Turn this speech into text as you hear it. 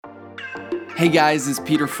Hey guys, it's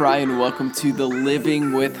Peter Fry and welcome to the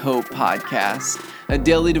Living with Hope podcast, a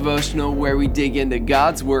daily devotional where we dig into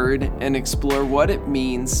God's Word and explore what it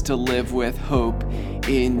means to live with hope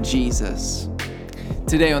in Jesus.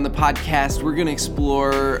 Today on the podcast, we're going to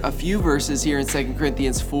explore a few verses here in 2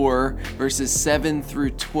 Corinthians 4, verses 7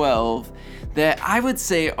 through 12, that I would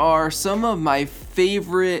say are some of my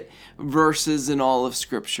favorite verses in all of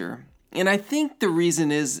Scripture. And I think the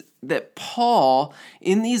reason is that Paul,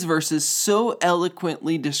 in these verses, so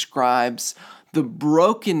eloquently describes the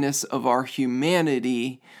brokenness of our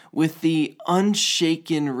humanity with the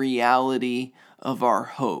unshaken reality of our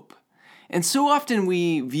hope. And so often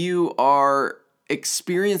we view our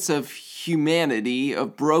experience of humanity,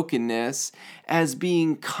 of brokenness, as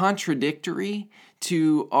being contradictory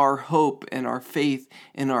to our hope and our faith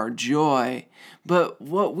and our joy. But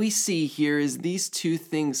what we see here is these two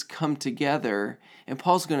things come together, and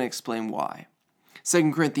Paul's going to explain why.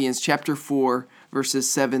 2 Corinthians chapter 4,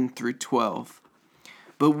 verses 7 through 12.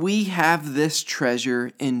 But we have this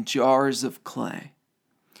treasure in jars of clay,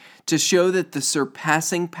 to show that the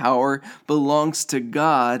surpassing power belongs to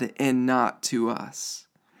God and not to us.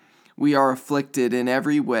 We are afflicted in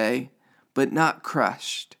every way, but not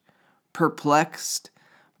crushed, perplexed,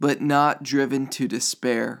 but not driven to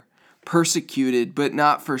despair, persecuted, but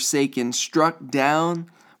not forsaken, struck down,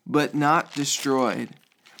 but not destroyed,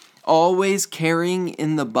 always carrying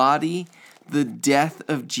in the body the death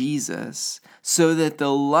of Jesus, so that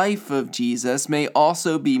the life of Jesus may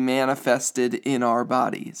also be manifested in our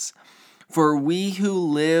bodies. For we who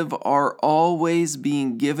live are always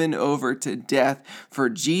being given over to death for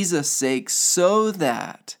Jesus' sake, so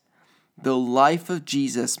that the life of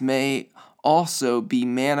Jesus may also be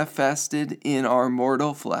manifested in our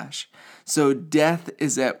mortal flesh. So death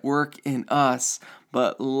is at work in us,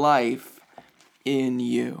 but life in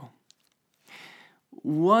you.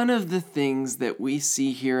 One of the things that we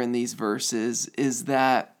see here in these verses is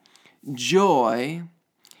that joy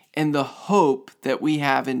and the hope that we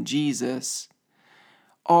have in Jesus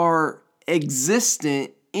are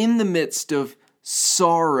existent in the midst of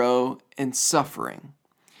sorrow and suffering.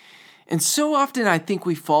 And so often I think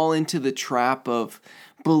we fall into the trap of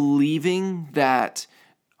believing that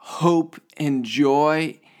hope and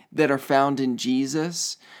joy that are found in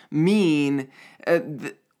Jesus mean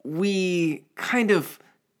we kind of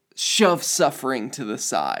shove suffering to the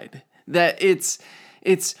side. That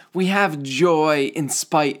we have joy in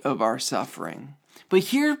spite of our suffering. But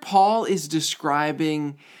here Paul is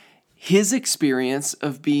describing his experience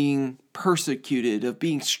of being persecuted, of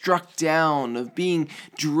being struck down, of being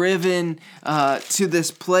driven to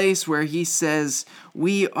this place where he says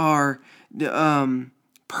we are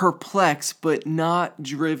perplexed but not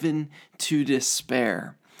driven to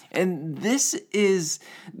despair. And this is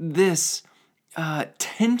this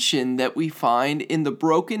tension that we find in the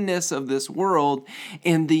brokenness of this world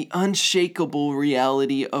and the unshakable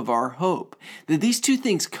reality of our hope. That these two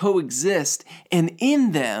things coexist, and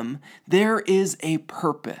in them there is a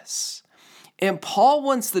purpose. And Paul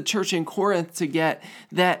wants the church in Corinth to get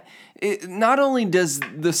that not only does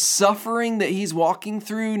the suffering that he's walking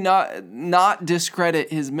through not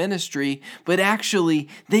discredit his ministry, but actually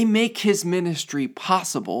they make his ministry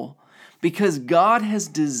possible. Because God has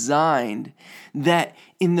designed that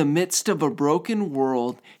in the midst of a broken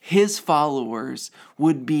world, his followers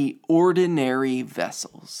would be ordinary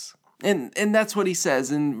vessels. And that's what he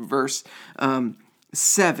says in verse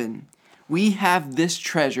 7. We have this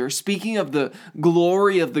treasure, speaking of the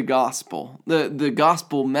glory of the gospel, the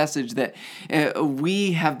gospel message that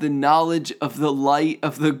we have the knowledge of the light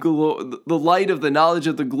of the light of the knowledge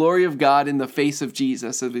of the glory of God in the face of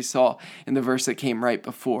Jesus, as we saw in the verse that came right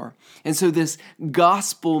before. And so this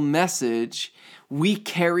gospel message we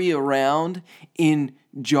carry around in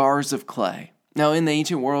jars of clay. Now, in the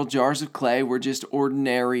ancient world, jars of clay were just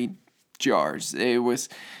ordinary jars. It was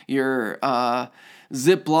your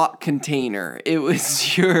Ziploc container. It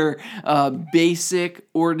was your basic,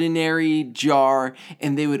 ordinary jar,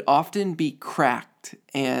 and they would often be cracked,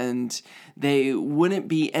 and they wouldn't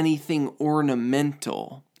be anything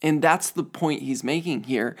ornamental. And that's the point he's making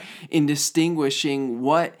here in distinguishing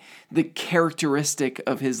what the characteristic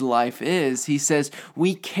of his life is. He says,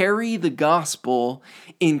 we carry the gospel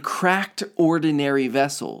in cracked, ordinary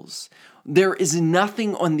vessels. There is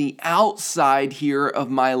nothing on the outside here of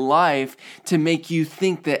my life to make you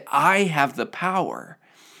think that I have the power.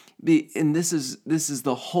 And this is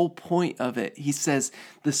the whole point of it. He says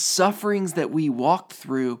the sufferings that we walk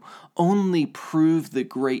through only prove the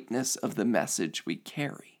greatness of the message we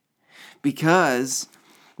carry. Because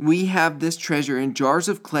we have this treasure in jars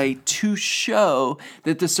of clay to show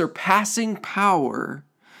that the surpassing power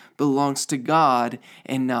belongs to God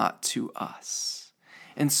and not to us.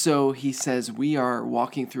 And so he says we are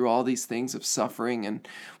walking through all these things of suffering, and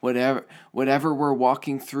whatever we're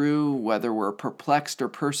walking through, whether we're perplexed or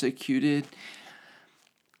persecuted,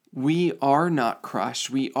 we are not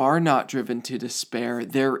crushed. We are not driven to despair.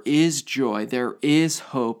 There is joy. There is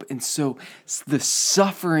hope. And so the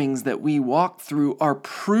sufferings that we walk through are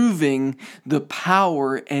proving the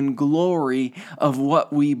power and glory of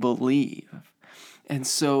what we believe. And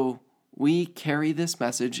so we carry this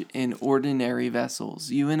message in ordinary vessels.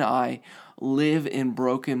 You and I live in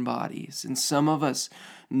broken bodies. And some of us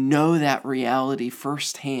know that reality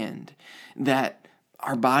firsthand, that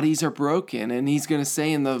our bodies are broken. And he's going to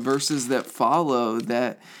say in the verses that follow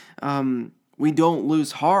that we don't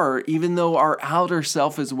lose heart, even though our outer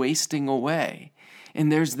self is wasting away. And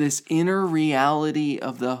there's this inner reality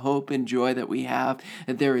of the hope and joy that we have,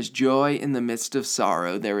 that there is joy in the midst of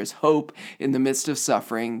sorrow. There is hope in the midst of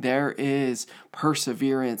suffering. There is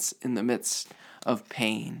perseverance in the midst of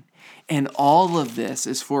pain. And all of this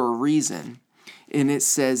is for a reason. And it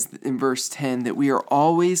says in verse 10 that we are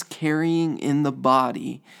always carrying in the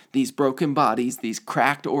body, these broken bodies, these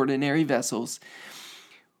cracked ordinary vessels.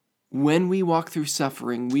 When we walk through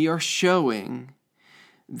suffering, we are showing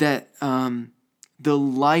that the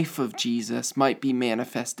life of Jesus might be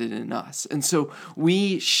manifested in us. And so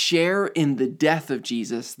we share in the death of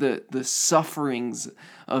Jesus, the sufferings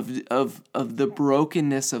of the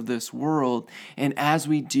brokenness of this world. And as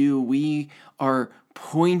we do, we are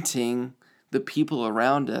pointing the people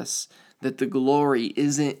around us that the glory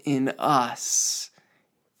isn't in us.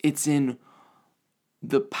 It's in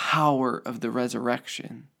the power of the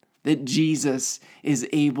resurrection, that Jesus is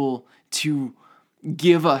able to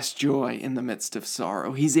give us joy in the midst of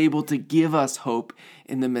sorrow. He's able to give us hope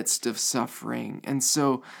in the midst of suffering. And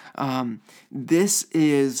so this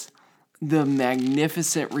is the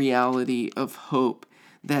magnificent reality of hope,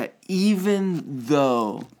 that even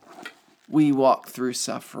though we walk through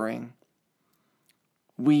suffering,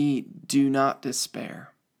 we do not despair.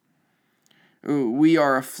 We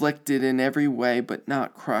are afflicted in every way, but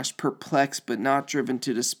not crushed, perplexed, but not driven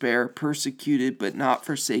to despair, persecuted, but not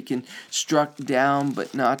forsaken, struck down,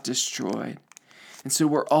 but not destroyed. And so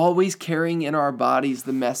we're always carrying in our bodies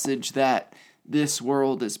the message that this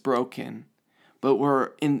world is broken. But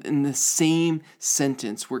we're in the same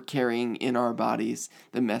sentence, we're carrying in our bodies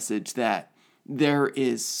the message that there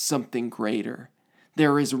is something greater.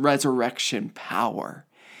 There is resurrection power.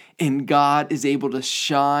 And God is able to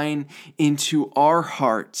shine into our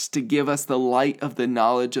hearts to give us the light of the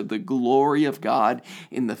knowledge of the glory of God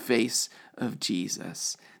in the face of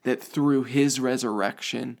Jesus. That through his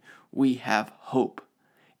resurrection, we have hope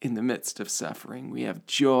in the midst of suffering. We have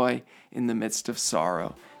joy in the midst of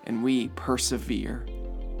sorrow. And we persevere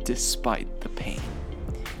despite the pain.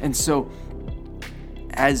 And so,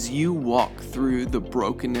 as you walk through the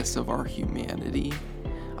brokenness of our humanity,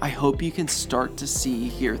 I hope you can start to see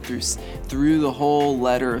here through the whole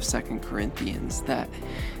letter of 2 Corinthians that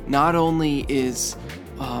not only is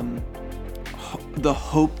the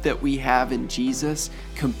hope that we have in Jesus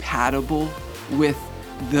compatible with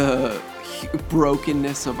the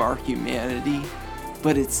brokenness of our humanity,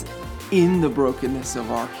 but it's in the brokenness of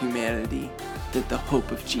our humanity that the hope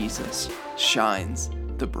of Jesus shines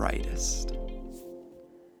the brightest.